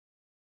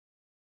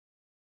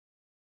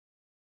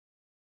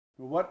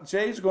What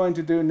Jay's going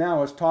to do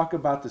now is talk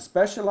about the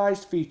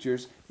specialized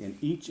features in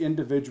each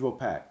individual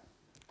pack.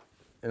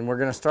 And we're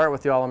going to start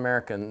with the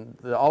All-American.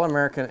 The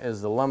All-American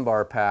is the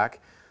lumbar pack,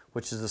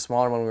 which is the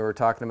smaller one we were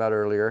talking about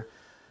earlier.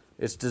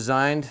 It's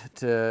designed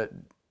to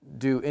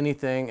do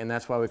anything, and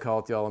that's why we call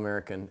it the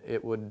All-American.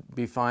 It would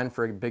be fine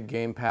for a big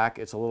game pack.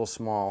 It's a little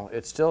small.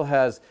 It still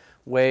has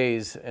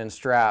ways and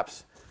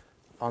straps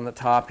on the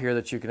top here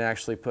that you can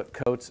actually put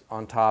coats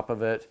on top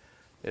of it.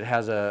 It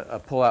has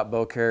a pull-out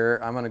bow carrier.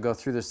 I'm going to go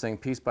through this thing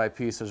piece by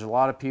piece. There's a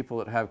lot of people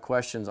that have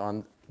questions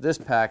on this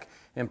pack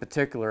in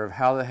particular of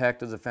how the heck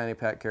does a fanny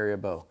pack carry a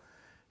bow.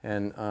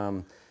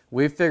 And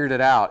we've figured it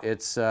out.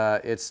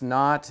 It's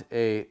not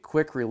a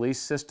quick release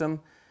system,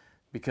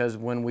 because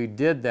when we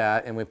did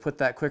that and we put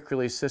that quick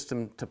release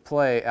system to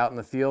play out in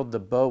the field, the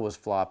bow was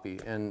floppy,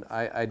 and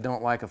I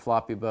don't like a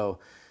floppy bow.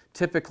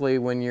 Typically,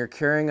 when you're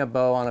carrying a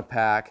bow on a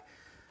pack,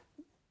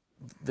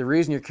 the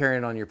reason you're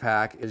carrying it on your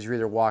pack is you're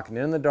either walking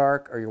in the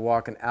dark or you're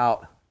walking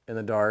out in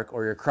the dark,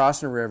 or you're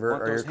crossing a river,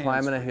 or you're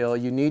climbing a hill.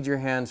 You need your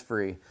hands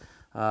free.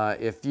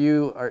 If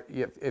you're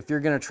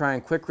going to try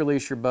and quick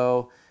release your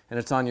bow and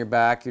it's on your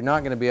back, you're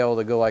not going to be able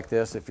to go like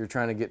this if you're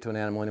trying to get to an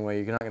animal anyway.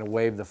 You're not going to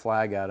wave the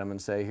flag at them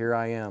and say, "Here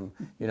I am."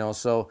 You know,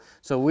 so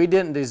we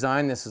didn't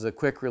design this as a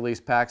quick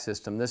release pack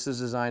system. This is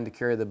designed to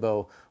carry the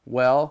bow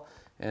well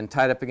and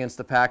tied up against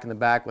the pack in the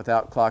back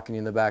without clocking you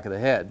in the back of the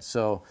head.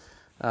 So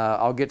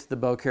I'll get to the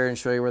bow carrier and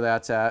show you where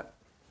that's at.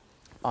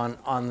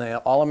 On the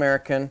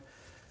All-American,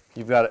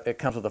 it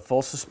comes with a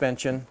full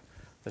suspension.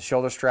 The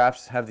shoulder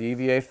straps have the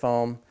EVA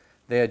foam.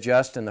 They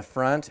adjust in the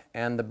front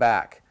and the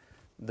back.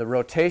 The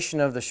rotation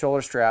of the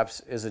shoulder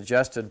straps is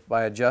adjusted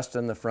by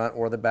adjusting the front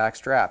or the back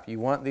strap. You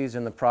want these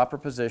in the proper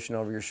position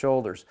over your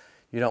shoulders.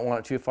 You don't want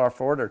it too far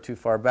forward or too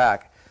far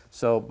back.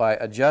 So by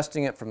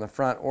adjusting it from the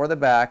front or the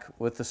back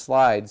with the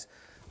slides,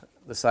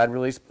 the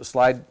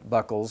slide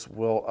buckles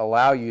will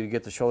allow you to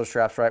get the shoulder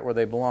straps right where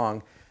they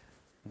belong.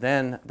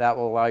 Then that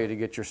will allow you to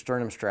get your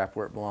sternum strap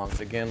where it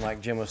belongs. Again,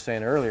 like Jim was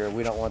saying earlier,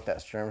 we don't want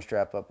that sternum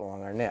strap up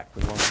along our neck.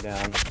 We want it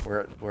down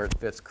where it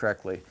fits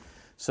correctly.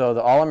 So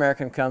the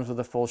All-American comes with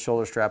a full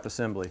shoulder strap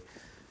assembly.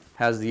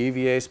 Has the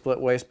EVA split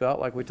waist belt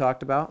like we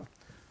talked about.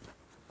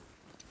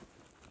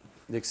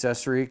 The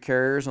accessory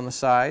carriers on the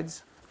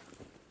sides.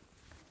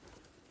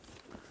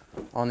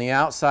 On the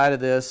outside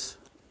of this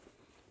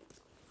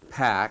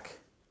pack,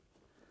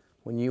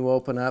 when you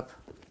open up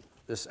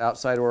this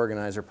outside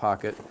organizer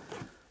pocket,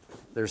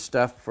 there's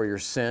stuff for your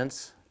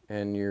scents,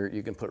 and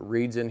you can put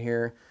reeds in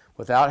here.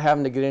 Without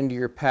having to get into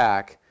your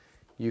pack,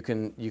 you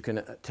can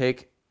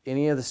take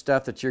any of the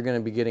stuff that you're going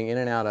to be getting in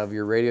and out of,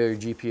 your radio, your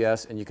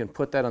GPS, and you can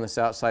put that on this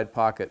outside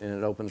pocket, and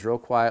it opens real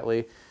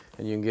quietly,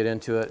 and you can get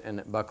into it, and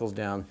it buckles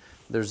down.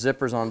 There's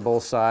zippers on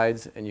both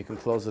sides, and you can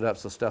close it up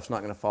so stuff's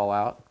not going to fall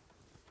out.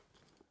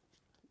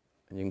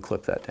 And you can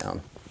clip that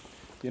down.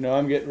 You know,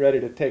 I'm getting ready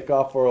to take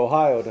off for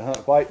Ohio to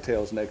hunt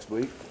whitetails next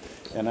week,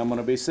 and I'm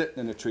going to be sitting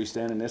in a tree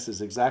stand, and this is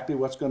exactly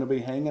what's going to be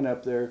hanging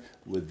up there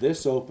with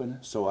this open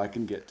so I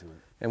can get to it.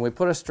 And we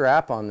put a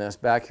strap on this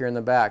back here in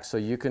the back, so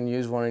you can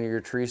use one of your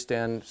tree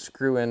stand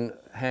screw-in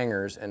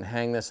hangers and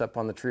hang this up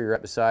on the tree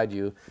right beside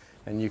you,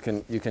 and you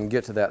can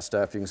get to that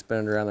stuff. You can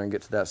spin it around there and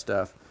get to that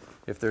stuff.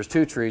 If there's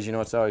two trees, you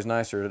know, it's always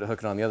nicer to hook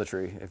it on the other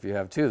tree if you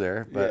have two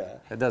there,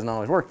 but yeah, it doesn't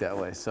always work that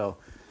way. So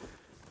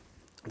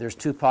there's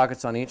two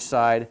pockets on each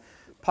side.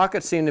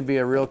 Pockets seem to be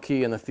a real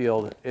key in the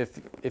field.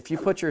 If you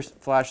put your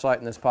flashlight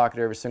in this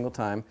pocket every single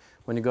time,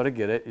 when you go to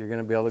get it, you're going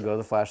to be able to go to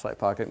the flashlight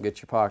pocket and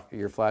get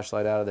your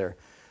flashlight out of there.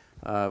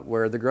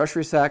 Where the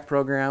grocery sack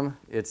program,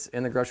 it's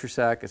in the grocery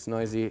sack, it's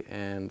noisy,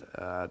 and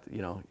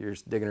you know, you're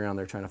just digging around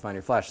there trying to find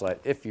your flashlight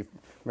if you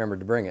remembered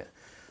to bring it.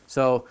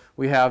 So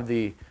we have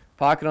the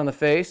pocket on the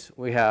face,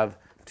 we have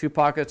two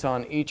pockets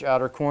on each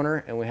outer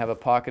corner, and we have a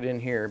pocket in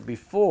here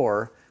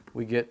before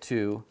we get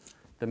to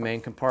the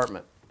main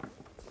compartment.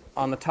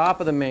 On the top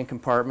of the main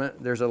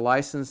compartment, there's a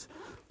license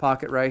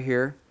pocket right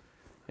here.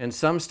 In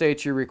some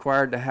states, you're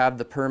required to have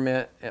the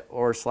permit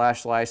or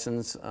 /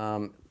 license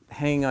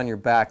hanging on your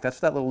back. That's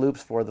what that little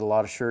loop's for that a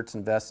lot of shirts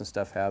and vests and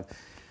stuff have.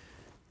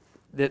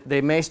 They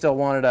may still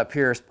want it up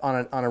here.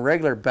 On a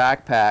regular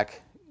backpack,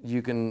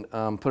 you can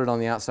put it on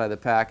the outside of the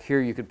pack.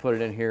 Here you could put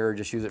it in here or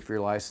just use it for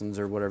your license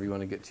or whatever you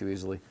want to get to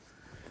easily.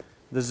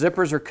 The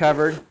zippers are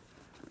covered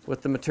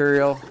with the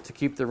material to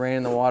keep the rain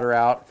and the water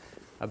out.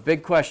 A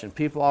big question,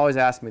 people always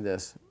ask me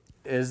this,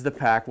 is the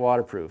pack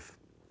waterproof?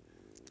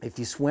 If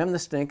you swim the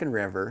stinking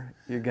river,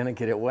 you're going to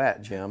get it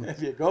wet, Jim.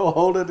 If you go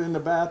hold it in the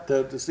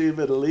bathtub to see if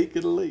it'll leak,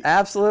 it'll leak.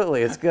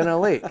 Absolutely, it's going to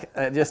leak.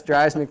 It just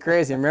drives me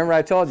crazy. Remember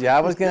I told you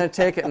I was going to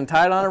take it and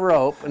tie it on a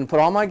rope and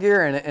put all my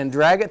gear in it and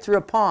drag it through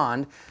a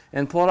pond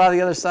and pull it out of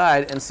the other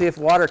side and see if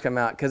water come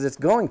out, because it's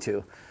going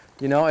to.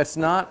 You know, it's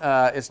not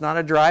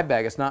a dry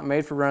bag. It's not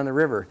made for running the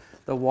river.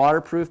 The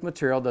waterproof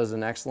material does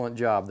an excellent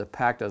job. The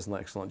pack does an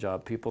excellent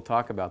job. People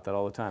talk about that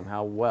all the time,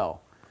 how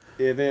well.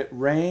 If it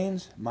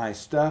rains, my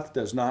stuff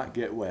does not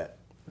get wet.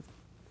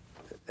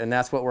 And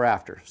that's what we're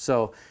after.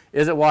 So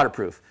is it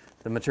waterproof?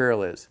 The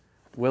material is.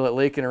 Will it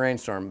leak in a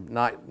rainstorm?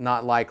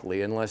 Not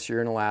likely, unless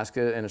you're in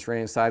Alaska and it's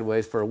raining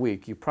sideways for a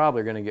week. You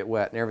probably are going to get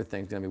wet, and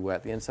everything's going to be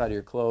wet. The inside of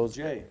your clothes.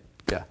 Jay,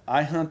 yeah.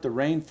 I hunt the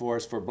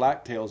rainforest for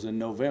blacktails in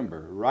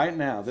November, right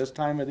now, this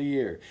time of the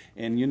year.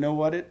 And you know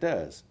what it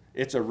does?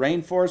 It's a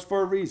rainforest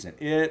for a reason.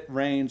 It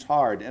rains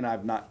hard, and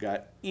I've not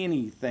got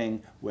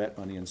anything wet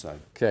on the inside.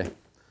 Okay.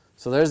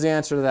 So there's the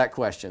answer to that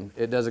question.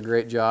 It does a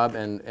great job,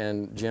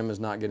 and Jim is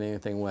not getting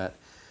anything wet.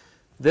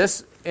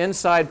 This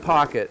inside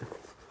pocket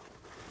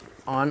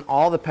on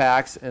all the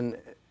packs, and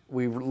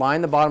we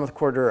line the bottom with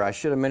Cordura. I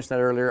should have mentioned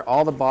that earlier.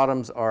 All the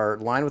bottoms are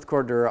lined with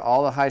Cordura.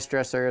 All the high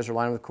stress areas are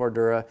lined with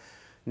Cordura.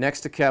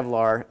 Next to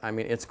Kevlar, I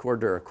mean, it's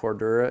Cordura.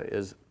 Cordura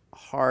is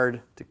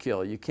hard to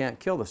kill. You can't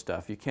kill the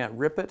stuff. You can't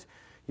rip it.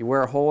 You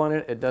wear a hole in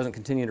it, it doesn't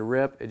continue to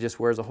rip. It just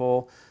wears a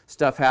hole.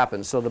 Stuff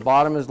happens. So the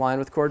bottom is lined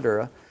with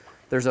Cordura.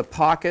 There's a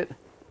pocket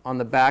on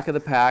the back of the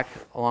pack,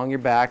 along your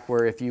back,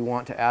 where if you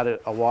want to add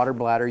a water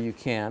bladder, you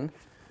can.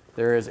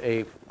 There is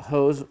a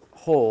hose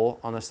hole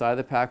on the side of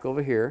the pack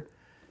over here,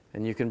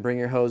 and you can bring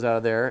your hose out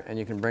of there, and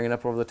you can bring it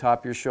up over the top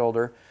of your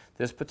shoulder.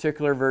 This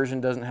particular version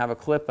doesn't have a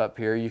clip up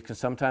here. You can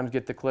sometimes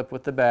get the clip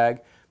with the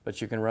bag,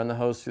 but you can run the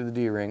hose through the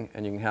D-ring,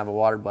 and you can have a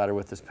water bladder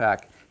with this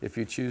pack if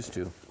you choose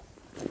to.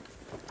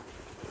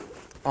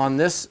 On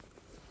this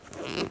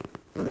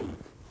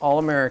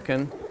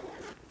All-American,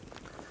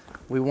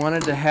 we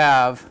wanted to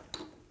have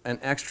an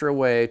extra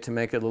way to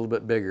make it a little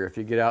bit bigger. If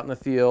you get out in the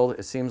field,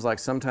 it seems like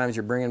sometimes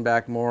you're bringing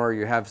back more,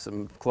 you have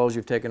some clothes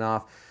you've taken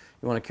off,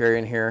 you want to carry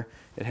in here.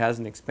 It has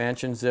an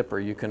expansion zipper.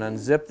 You can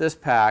unzip this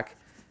pack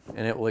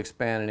and it will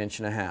expand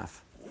 1.5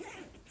 inches.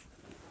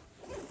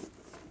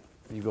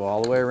 You go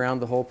all the way around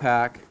the whole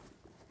pack.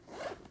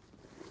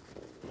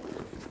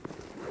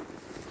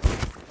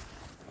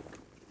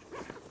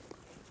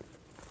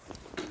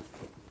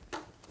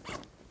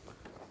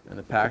 And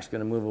the pack's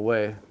going to move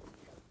away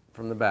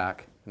from the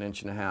back 1.5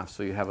 inches.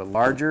 So you have a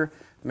larger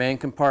main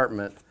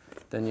compartment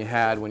than you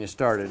had when you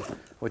started,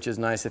 which is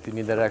nice if you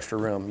need that extra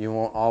room. You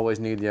won't always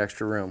need the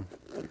extra room.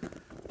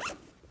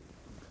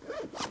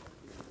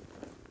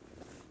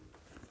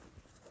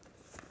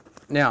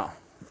 Now,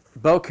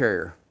 bow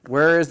carrier.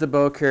 Where is the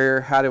bow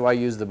carrier? How do I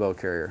use the bow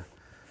carrier?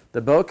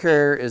 The bow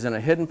carrier is in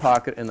a hidden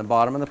pocket in the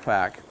bottom of the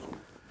pack.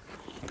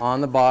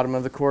 On the bottom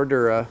of the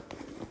Cordura,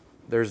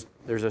 there's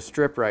a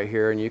strip right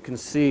here, and you can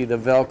see the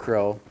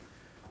Velcro,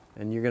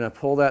 and you're going to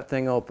pull that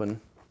thing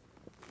open.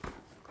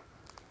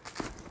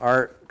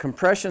 Our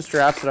compression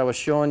straps that I was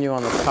showing you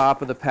on the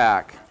top of the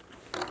pack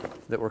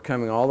that were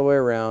coming all the way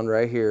around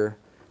right here,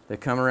 they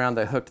come around,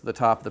 they hook to the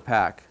top of the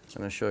pack. I'm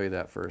going to show you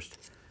that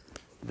first.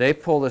 They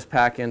pull this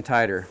pack in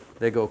tighter.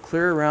 They go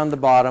clear around the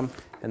bottom,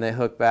 and they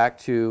hook back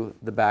to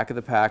the back of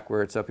the pack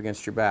where it's up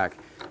against your back.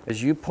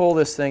 As you pull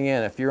this thing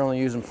in, if you're only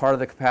using part of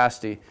the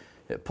capacity,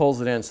 it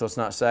pulls it in so it's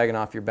not sagging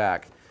off your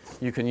back.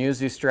 You can use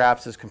these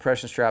straps as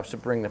compression straps to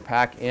bring the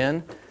pack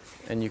in,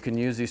 and you can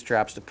use these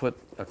straps to put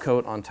a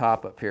coat on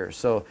top up here.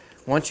 So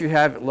once you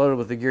have it loaded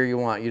with the gear you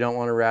want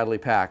a rattly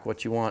pack.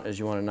 What you want is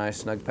you want a nice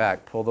snug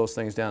pack. Pull those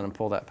things down and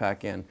pull that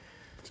pack in.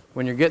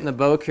 When you're getting the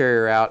bow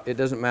carrier out, it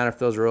doesn't matter if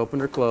those are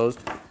opened or closed.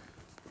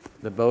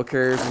 The bow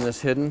carrier's in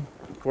this hidden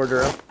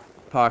Cordura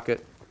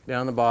pocket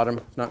down the bottom.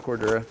 It's not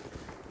Cordura,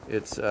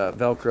 it's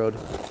Velcroed.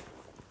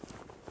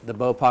 The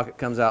bow pocket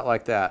comes out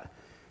like that,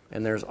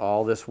 and there's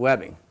all this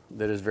webbing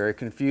that is very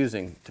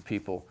confusing to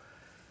people.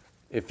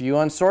 If you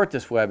unsort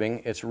this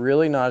webbing, it's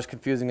really not as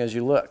confusing as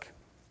you look.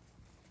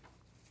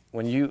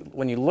 When you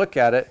look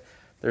at it,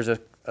 there's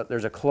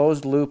a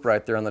closed loop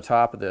right there on the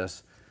top of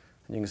this.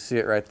 And you can see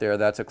it right there.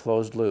 That's a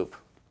closed loop.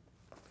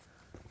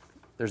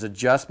 There's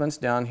adjustments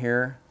down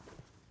here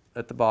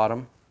at the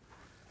bottom.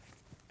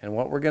 And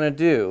what we're going to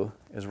do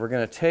is we're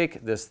going to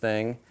take this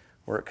thing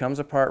where it comes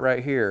apart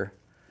right here,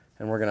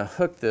 and we're going to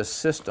hook this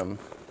system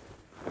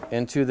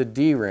into the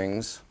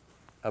D-rings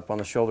up on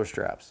the shoulder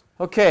straps.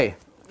 Okay,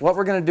 what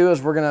we're going to do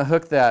is we're going to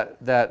hook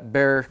that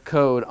bare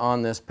code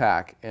on this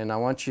pack. And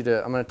I'm going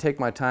to take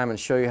my time and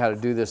show you how to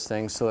do this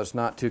thing so it's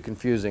not too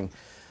confusing.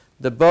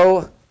 The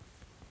bow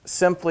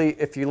simply,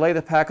 if you lay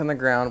the pack on the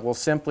ground, will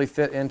simply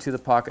fit into the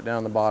pocket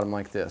down the bottom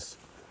like this.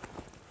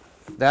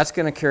 That's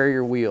going to carry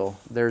your wheel.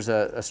 There's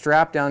a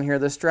strap down here.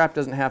 This strap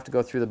doesn't have to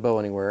go through the bow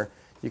anywhere.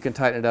 You can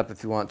tighten it up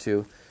if you want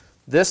to.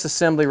 This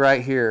assembly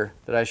right here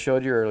that I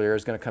showed you earlier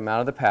is going to come out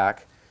of the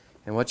pack.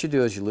 And what you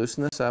do is you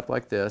loosen this up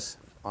like this.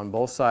 On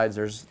both sides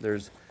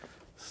there's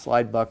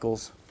slide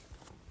buckles.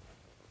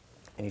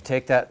 And you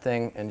take that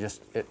thing and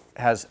it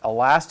has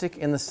elastic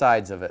in the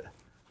sides of it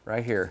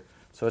right here.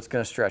 So it's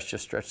going to stretch.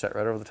 Just stretch that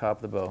right over the top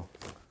of the bow.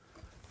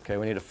 Okay,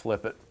 we need to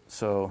flip it.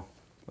 So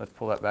let's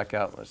pull that back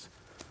out. Let's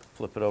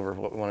flip it over.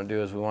 What we want to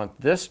do is we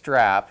want this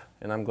strap,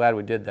 and I'm glad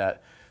we did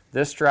that.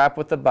 This strap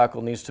with the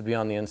buckle needs to be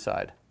on the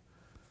inside.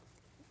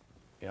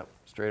 Yep,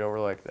 straight over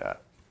like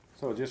that.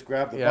 So just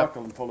grab the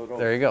buckle and pull it over.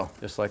 There you go,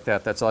 just like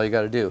that. That's all you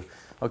got to do.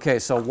 Okay,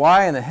 so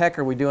why in the heck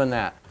are we doing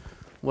that?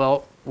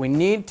 Well, we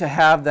need to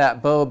have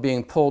that bow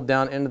being pulled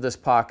down into this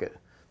pocket.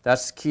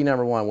 That's key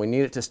number one. We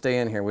need it to stay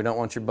in here. We don't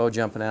want your bow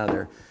jumping out of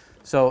there.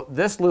 So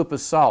this loop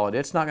is solid.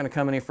 It's not going to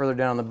come any further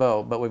down the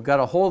bow, but we've got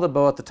to hold the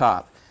bow at the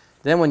top.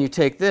 Then when you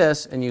take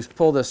this and you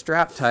pull this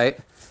strap tight,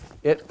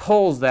 it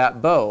pulls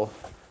that bow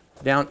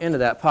down into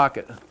that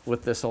pocket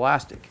with this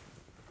elastic.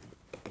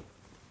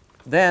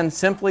 Then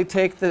simply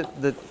take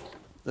the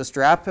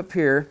strap up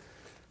here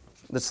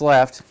that's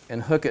left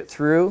and hook it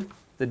through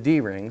the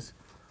D-rings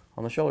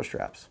on the shoulder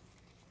straps,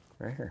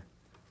 right here.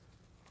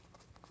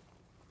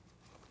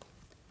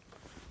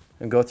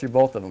 And go through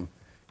both of them.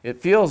 It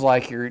feels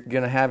like you're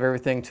going to have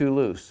everything too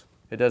loose.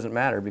 It doesn't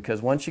matter,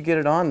 because once you get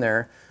it on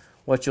there,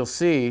 what you'll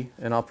see,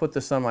 and I'll put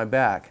this on my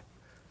back.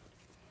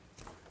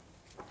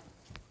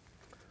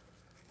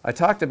 I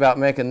talked about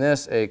making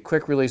this a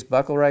quick release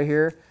buckle right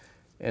here,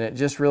 and it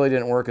just really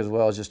didn't work as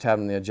well as just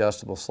having the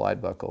adjustable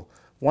slide buckle.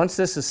 Once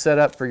this is set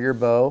up for your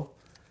bow,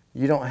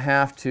 you don't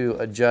have to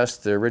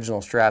adjust the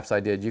original straps I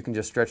did. You can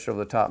just stretch it over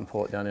the top and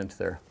pull it down into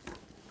there.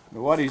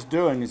 What he's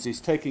doing is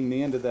he's taking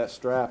the end of that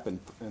strap and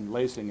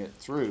lacing it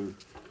through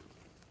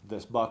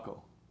this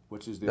buckle,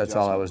 which is the That's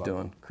all I was buckle.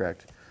 doing,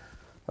 correct.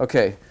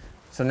 Okay,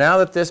 so now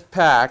that this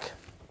pack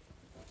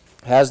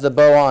has the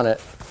bow on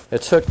it,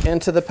 it's hooked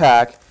into the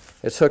pack,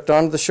 it's hooked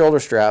onto the shoulder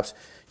straps,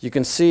 you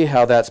can see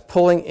how that's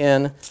pulling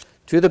in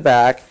to the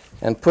back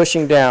and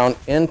pushing down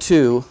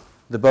into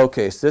the bow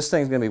case. This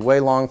thing's going to be way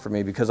long for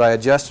me because I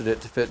adjusted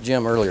it to fit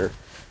Jim earlier.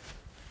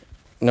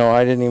 No,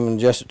 I didn't even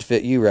adjust it to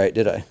fit you right,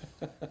 did I?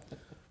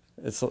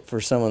 It's for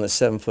someone that's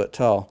 7 foot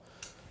tall.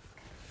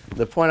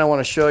 The point I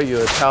want to show you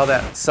is how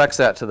that sucks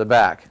that to the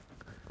back.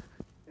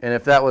 And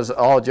if that was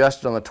all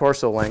adjusted on the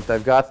torso length,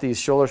 I've got these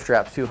shoulder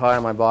straps too high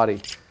on my body,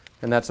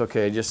 and that's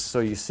okay, just so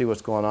you see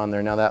what's going on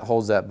there. Now that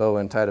holds that bow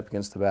in tight up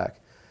against the back.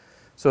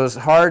 So as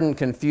hard and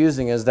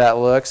confusing as that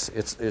looks,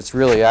 it's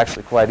really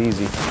actually quite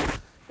easy.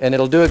 And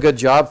it'll do a good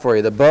job for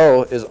you. The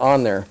bow is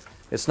on there.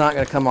 It's not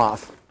going to come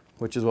off,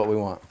 which is what we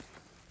want.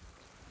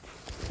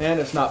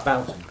 And it's not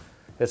bouncing.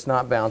 It's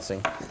not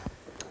bouncing.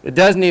 It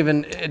doesn't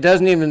even,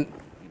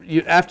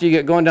 after you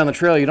get going down the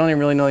trail, you don't even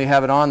really know you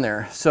have it on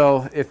there.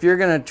 So if you're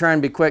going to try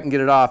and be quick and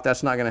get it off,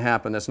 that's not going to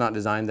happen. That's not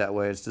designed that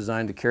way. It's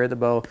designed to carry the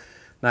bow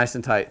nice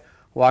and tight.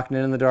 Walking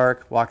in the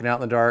dark, walking out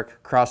in the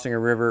dark, crossing a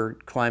river,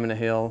 climbing a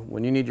hill.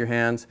 When you need your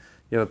hands,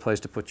 you have a place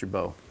to put your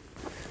bow.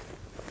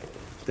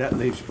 That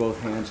leaves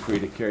both hands free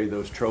to carry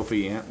those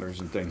trophy antlers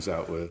and things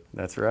out with.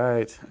 That's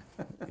right.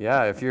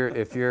 Yeah, if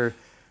you're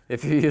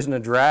using a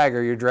drag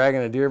or you're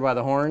dragging a deer by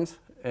the horns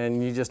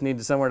and you just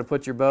need somewhere to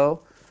put your bow,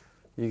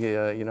 you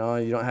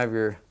don't have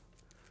your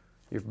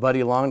buddy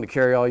along to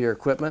carry all your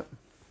equipment.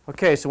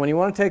 Okay, so when you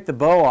want to take the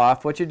bow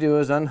off, what you do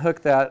is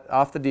unhook that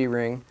off the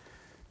D-ring,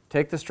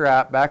 take the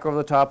strap back over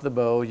the top of the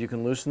bow. You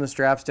can loosen the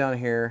straps down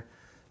here,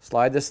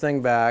 slide this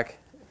thing back,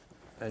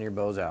 and your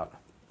bow's out.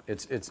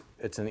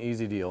 It's an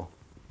easy deal.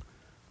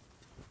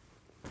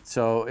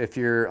 So if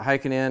you're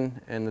hiking in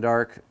the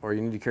dark or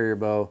you need to carry your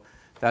bow,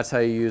 that's how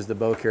you use the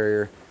bow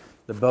carrier.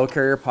 The bow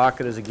carrier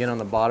pocket is again on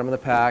the bottom of the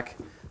pack.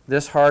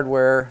 This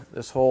hardware,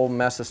 this whole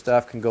mess of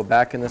stuff can go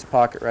back in this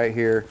pocket right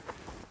here.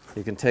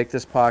 You can take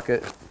this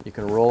pocket, you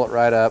can roll it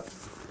right up.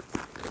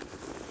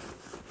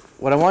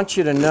 What I want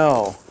you to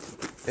know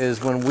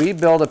is when we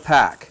build a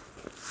pack,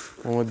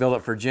 when we build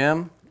it for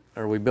Jim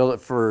or we build it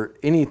for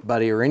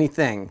anybody or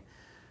anything,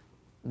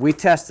 we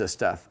test this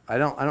stuff. I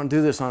don't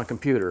do this on a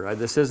computer.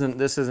 This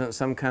isn't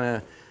some kind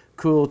of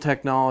cool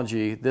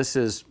technology. This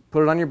is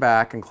put it on your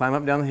back and climb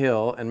up down the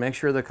hill and make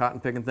sure the cotton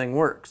picking thing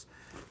works.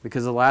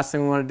 Because the last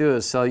thing we want to do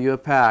is sell you a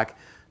pack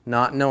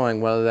not knowing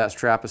whether that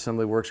strap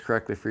assembly works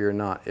correctly for you or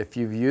not. If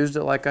you've used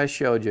it like I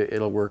showed you,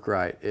 it'll work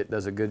right. It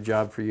does a good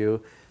job for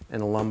you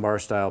in a lumbar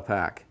style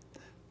pack.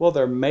 Well,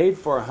 they're made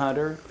for a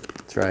hunter.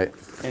 That's right.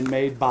 And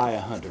made by a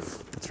hunter.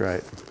 That's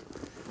right.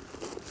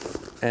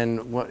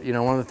 And one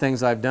of the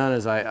things I've done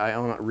is I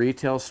own a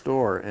retail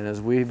store, and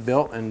as we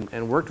built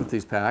and worked with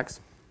these packs,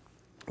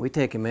 we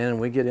take them in and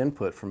we get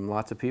input from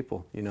lots of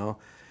people.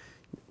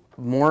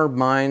 More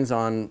minds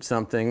on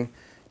something.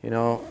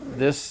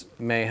 This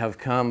may have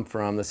come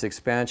from this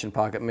expansion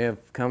pocket. May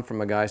have come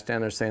from a guy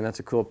standing there saying, "That's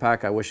a cool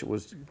pack. I wish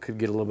it could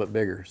get a little bit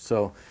bigger."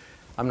 So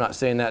I'm not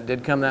saying that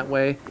did come that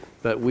way,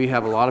 but we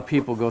have a lot of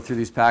people go through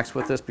these packs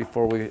with us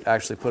before we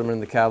actually put them in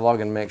the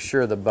catalog and make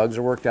sure the bugs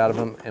are worked out of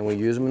them, and we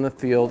use them in the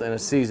field in a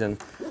season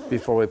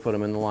before we put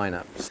them in the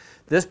lineup.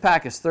 This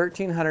pack is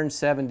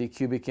 1,370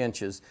 cubic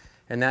inches,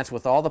 and that's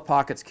with all the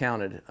pockets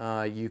counted.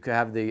 You could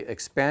have the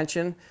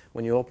expansion.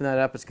 When you open that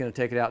up, it's going to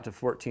take it out to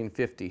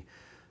 1,450.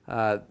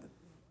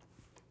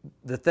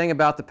 The thing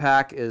about the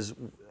pack is,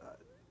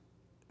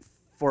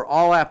 for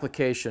all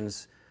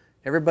applications,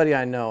 everybody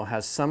I know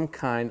has some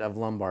kind of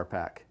lumbar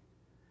pack.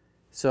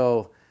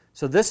 So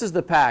this is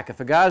the pack.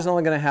 If a guy's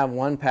only going to have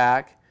one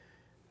pack,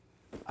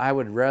 I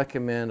would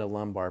recommend a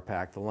lumbar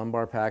pack. The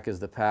lumbar pack is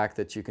the pack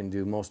that you can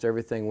do most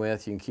everything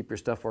with. You can keep your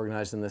stuff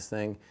organized in this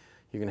thing.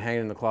 You can hang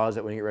it in the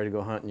closet when you get ready to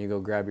go hunt, and you go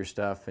grab your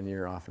stuff and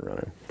you're off and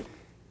running.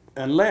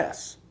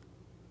 Unless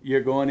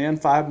you're going in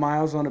 5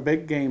 miles on a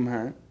big game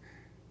hunt,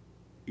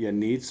 you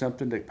need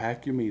something to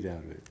pack your meat out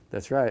of it.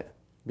 That's right.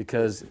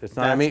 because it's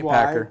not a meat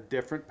packer.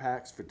 Different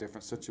packs for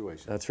different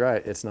situations. That's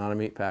right. It's not a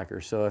meat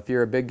packer. So if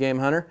you're a big game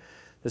hunter,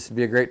 this would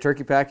be a great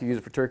turkey pack. You use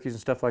it for turkeys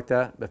and stuff like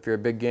that. But if you're a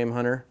big game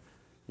hunter,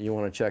 you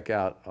want to check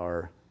out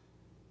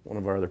one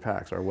of our other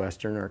packs, our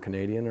Western, our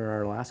Canadian, or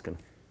our Alaskan.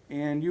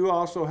 And you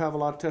also have a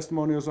lot of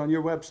testimonials on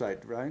your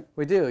website, right?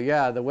 We do,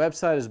 yeah. The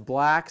website is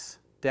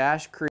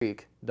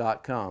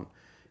blacks-creek.com.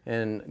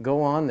 And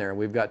go on there.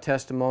 We've got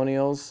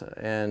testimonials,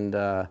 and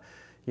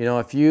you know,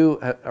 if you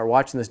are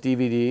watching this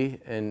DVD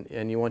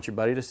and you want your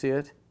buddy to see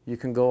it, you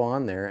can go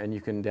on there and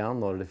you can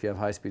download it if you have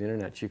high-speed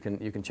internet. You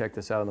can check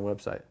this out on the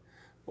website.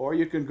 Or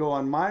you can go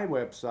on my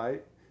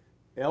website,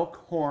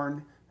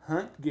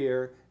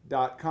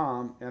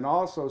 elkhornhuntgear.com, and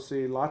also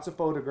see lots of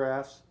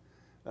photographs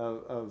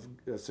of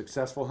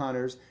successful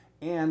hunters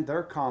and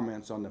their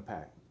comments on the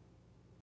pack.